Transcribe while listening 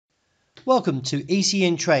Welcome to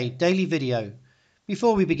ECN Trade Daily Video.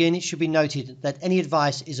 Before we begin, it should be noted that any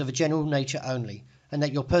advice is of a general nature only and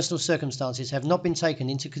that your personal circumstances have not been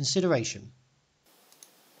taken into consideration.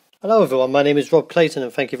 Hello everyone, my name is Rob Clayton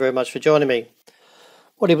and thank you very much for joining me.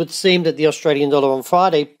 Well, it would seem that the Australian dollar on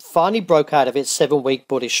Friday finally broke out of its 7-week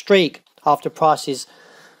bullish streak after prices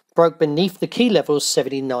broke beneath the key level of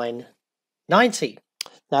 79.90.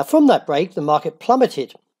 Now from that break, the market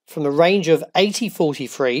plummeted from a range of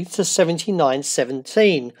 80.43 to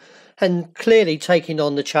 79.17 and clearly taking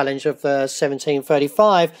on the challenge of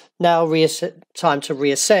 17.35. Now time to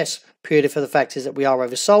reassess purely for the fact is that we are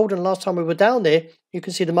oversold, and last time we were down there you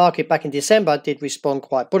can see the market back in December did respond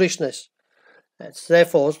quite bullishness. That's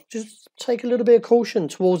therefore just take a little bit of caution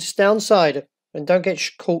towards its downside and don't get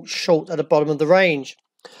caught short at the bottom of the range.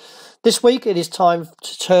 This week it is time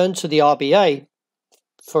to turn to the RBA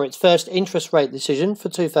for its first interest rate decision for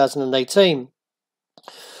 2018,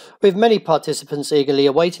 with many participants eagerly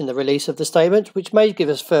awaiting the release of the statement, which may give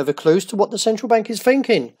us further clues to what the central bank is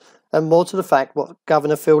thinking, and more to the fact what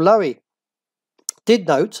Governor Phil Lowe did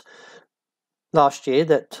note last year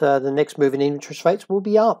that the next move in interest rates will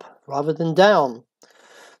be up rather than down.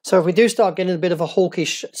 So if we do start getting a bit of a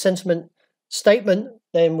hawkish sentiment statement,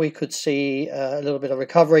 then we could see a little bit of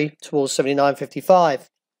recovery towards 79.55.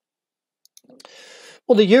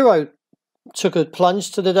 Well, the euro took a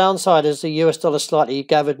plunge to the downside as the US dollar slightly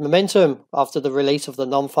gathered momentum after the release of the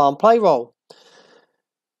non-farm payroll.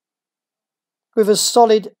 With a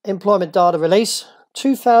solid employment data release,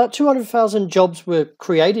 200,000 jobs were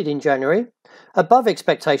created in January, above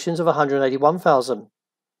expectations of 181,000.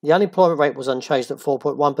 The unemployment rate was unchanged at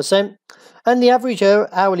 4.1%, and the average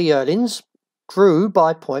hourly earnings grew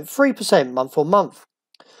by 0.3% month on month.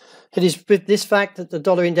 It is with this fact that the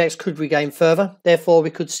dollar index could regain further. Therefore, we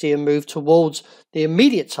could see a move towards the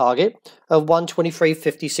immediate target of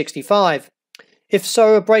 123.50.65. If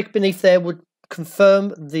so, a break beneath there would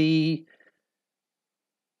confirm the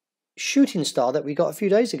shooting star that we got a few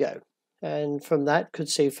days ago. And from that, could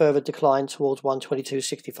see further decline towards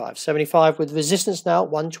 122.65.75 with resistance now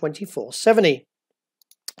at 124.70.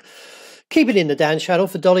 Keeping in the down channel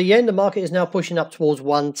for dollar yen, the market is now pushing up towards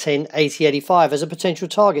 110.80.85 as a potential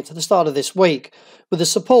target to the start of this week, with the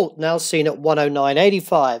support now seen at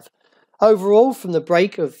 109.85. Overall, from the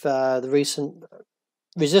break of the recent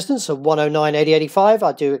resistance of 109.80.85,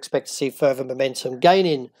 I do expect to see further momentum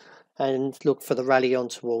gaining and look for the rally on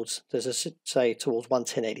towards, as I say, towards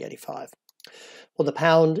 110.80.85. Well, the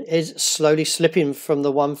pound is slowly slipping from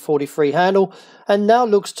the 143 handle and now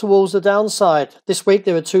looks towards the downside. This week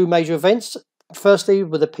there are two major events. Firstly,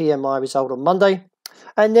 with the PMI result on Monday,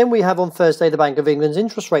 and then we have on Thursday the Bank of England's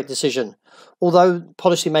interest rate decision. Although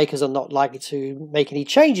policymakers are not likely to make any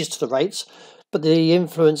changes to the rates, but the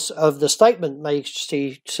influence of the statement may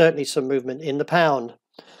see certainly some movement in the pound.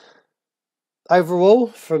 Overall,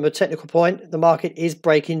 from a technical point, the market is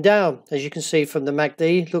breaking down. As you can see from the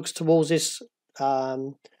MACD, looks towards this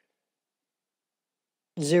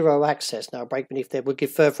zero access. Now, a break beneath there would give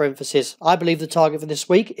further emphasis. I believe the target for this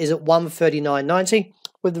week is at 139.90,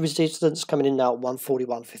 with the resistance coming in now at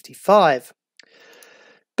 141.55.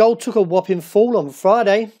 Gold took a whopping fall on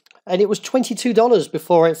Friday, and it was $22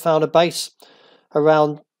 before it found a base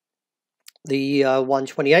around the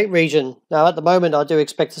 128 region. Now, at the moment, I do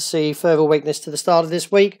expect to see further weakness to the start of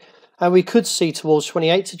this week, and we could see towards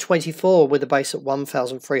 28 to 24 with a base at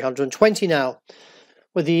 1,320 now.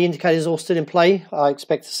 With the indicators all still in play, I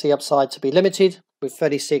expect to see upside to be limited, with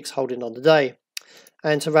 36 holding on the day.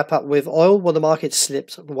 And to wrap up with oil, well, the market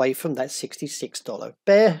slipped away from that $66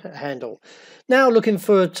 bear handle. Now looking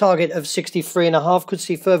for a target of 63.5, could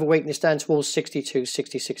see further weakness down towards 62,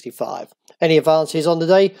 60, 65. Any advances on the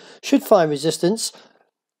day should find resistance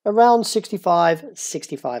around 65,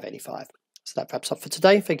 65, 85. So that wraps up for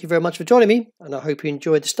today. Thank you very much for joining me, and I hope you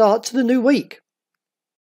enjoyed the start to the new week.